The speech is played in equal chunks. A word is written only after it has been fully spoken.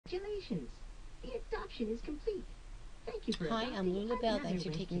Congratulations. The adoption is complete. Thank you for Hi, I'm adopting Lula Bell. Thanks for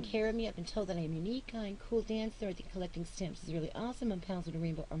another taking Webkinz. care of me. I've been told that I am unique, kind, cool dancer. I think collecting stamps is really awesome. I'm pals with a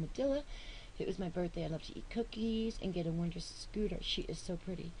rainbow armadillo. If it was my birthday, I'd love to eat cookies and get a winter scooter. She is so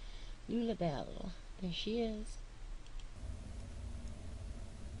pretty. Lula Bell. There she is.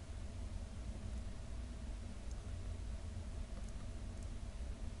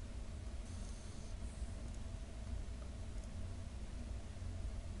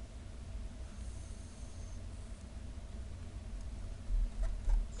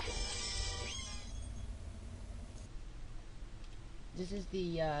 This is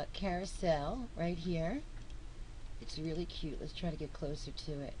the carousel right here. It's really cute. Let's try to get closer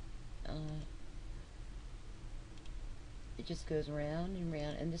to it. It just goes round and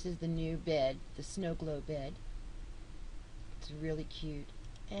round, and this is the new bed, the snow globe bed. It's really cute,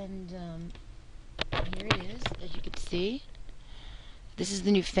 and here it is, as you can see. This is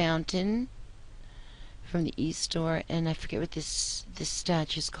the new fountain from the estore, and I forget what this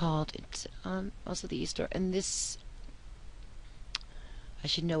statue is called. It's also the estore, and this, I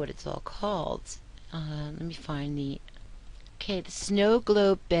should know what it's all called. Let me find the snow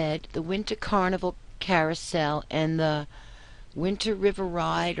globe bed, the winter carnival carousel, and the winter river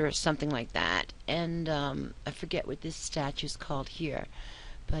ride, or something like that. And I forget what this statue is called here,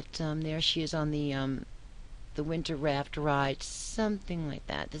 but there she is on the winter raft ride, something like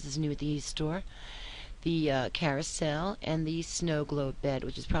that. This is new at the store. The carousel and the snow globe bed,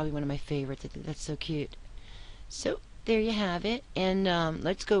 which is probably one of my favorites. I think that's so cute. So there you have it, and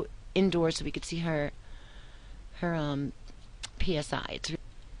let's go indoors so we could see her PSI.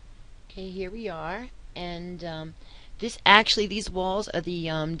 Okay, here we are, and these walls are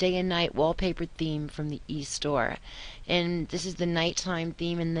the day and night wallpaper theme from the e-store, and this is the nighttime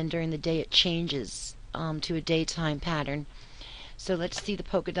theme, and then during the day it changes to a daytime pattern. So let's see the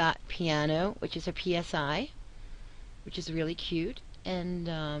polka dot piano, which is her PSI, which is really cute,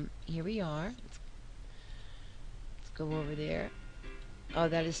 and here we are. Let's go over there. Oh,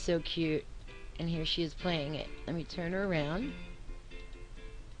 that is so cute, and here she is playing it. Let me turn her around.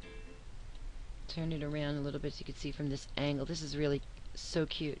 Turn it around a little bit so you can see from this angle. This is really so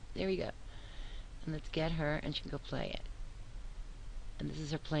cute. There we go. And let's get her, and she can go play it. And this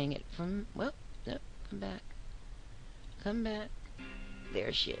is her playing it from, well, no, come back. Come back.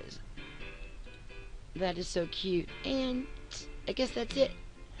 There she is. That is so cute. And I guess that's it.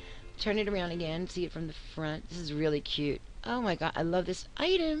 Turn it around again, see it from the front. This is really cute. Oh my god, I love this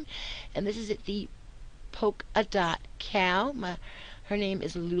item. And this is at the Polka Dot Cow. Her name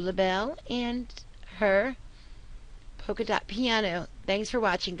is Lula Bell, and her polka dot piano. Thanks for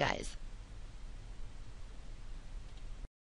watching, guys.